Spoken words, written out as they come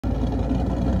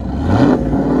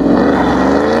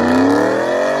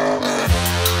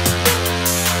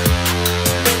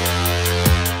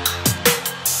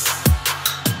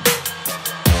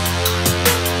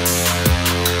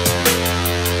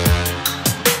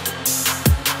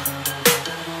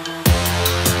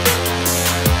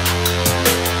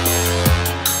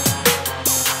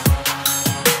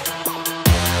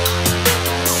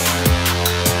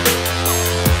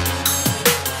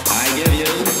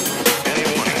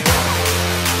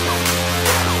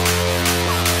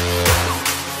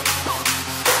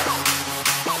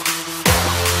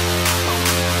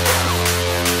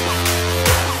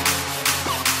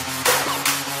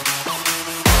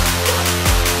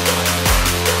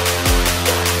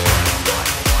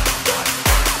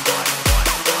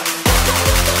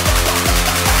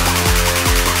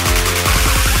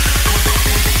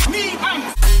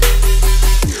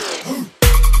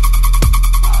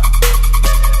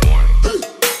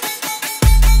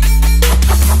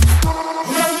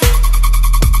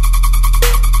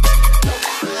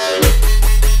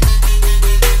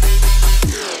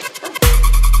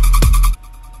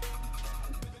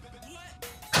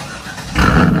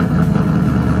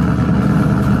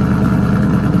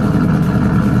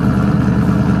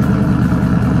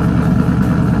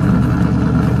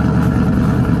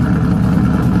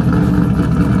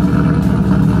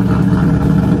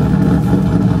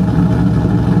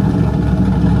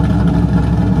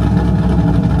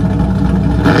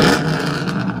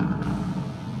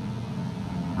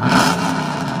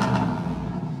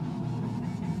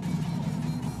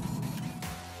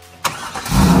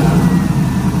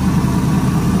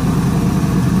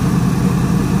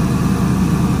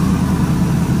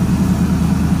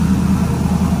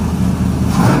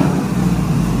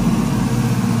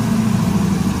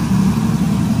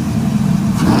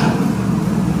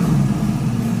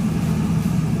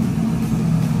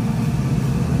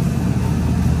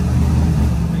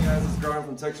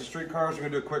Texas Street Cars. We're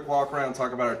gonna do a quick walk around and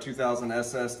talk about our 2000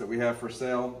 SS that we have for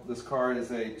sale. This car is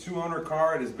a 2-owner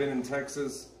car. It has been in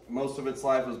Texas most of its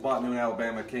life. It was bought new in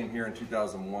Alabama, came here in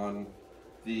 2001.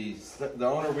 The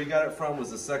owner we got it from was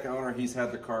the second owner. He's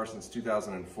had the car since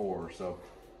 2004. So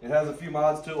it has a few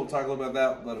mods to it. We'll talk a little bit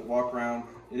about that, let it walk around.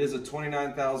 It is a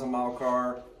 29,000 mile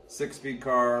car, 6-speed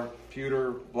car,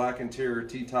 pewter, black interior,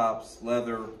 T-tops,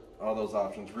 leather, all those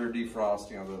options. Rear defrost,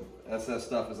 you know, the SS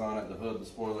stuff is on it, the hood, the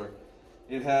spoiler.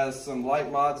 It has some light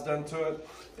mods done to it.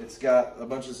 It's got a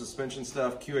bunch of suspension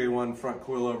stuff, QA1 front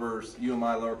coilovers,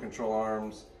 UMI lower control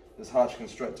arms, this Hodgkin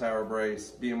strut tower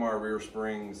brace, BMR rear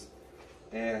springs,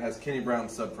 and it has Kenny Brown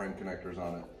subframe connectors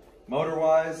on it.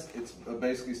 Motor-wise, it's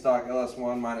basically stock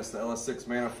LS1 minus the LS6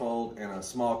 manifold and a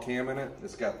small cam in it.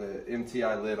 It's got the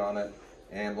MTI lid on it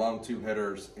and long tube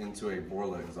headers into a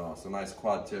Borla exhaust, a nice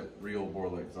quad tip real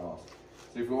Borla exhaust.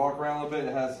 So if you walk around a little bit,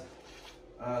 it has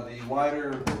the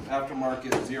wider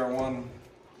aftermarket ZR1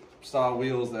 style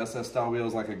wheels, the SS style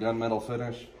wheels, like a gunmetal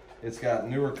finish. It's got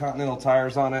newer Continental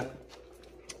tires on it.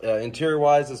 Interior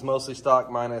wise, it's mostly stock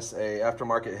minus a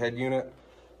aftermarket head unit.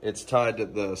 It's tied to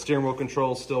the steering wheel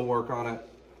controls, still work on it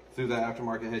through that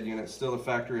aftermarket head unit. Still a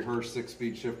factory Hirsch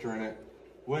 6-speed shifter in it.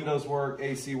 Windows work,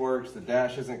 AC works, the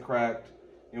dash isn't cracked.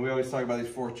 And we always talk about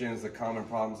these 4th gens, the common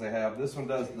problems they have. This one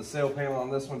does, the sail panel on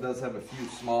this one does have a few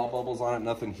small bubbles on it,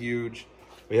 nothing huge.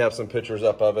 We have some pictures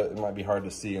up of it. It might be hard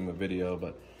to see in the video,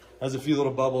 but has a few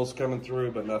little bubbles coming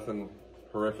through, but nothing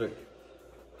horrific.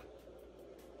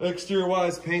 Exterior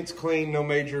wise, paint's clean, no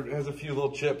major, it has a few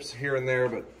little chips here and there,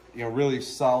 but you know, really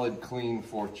solid, clean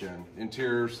 4th gen.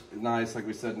 Interior's nice, like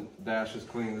we said, dash is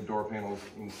clean, the door panels,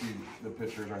 you can see the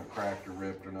pictures aren't cracked or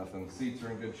ripped or nothing. The seats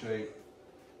are in good shape.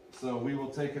 So we will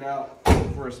take it out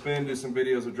for a spin, do some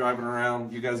videos of driving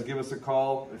around. You guys give us a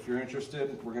call if you're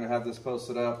interested. We're gonna have this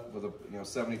posted up with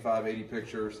 75, 80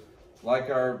 pictures. Like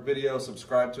our video,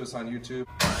 subscribe to us on YouTube.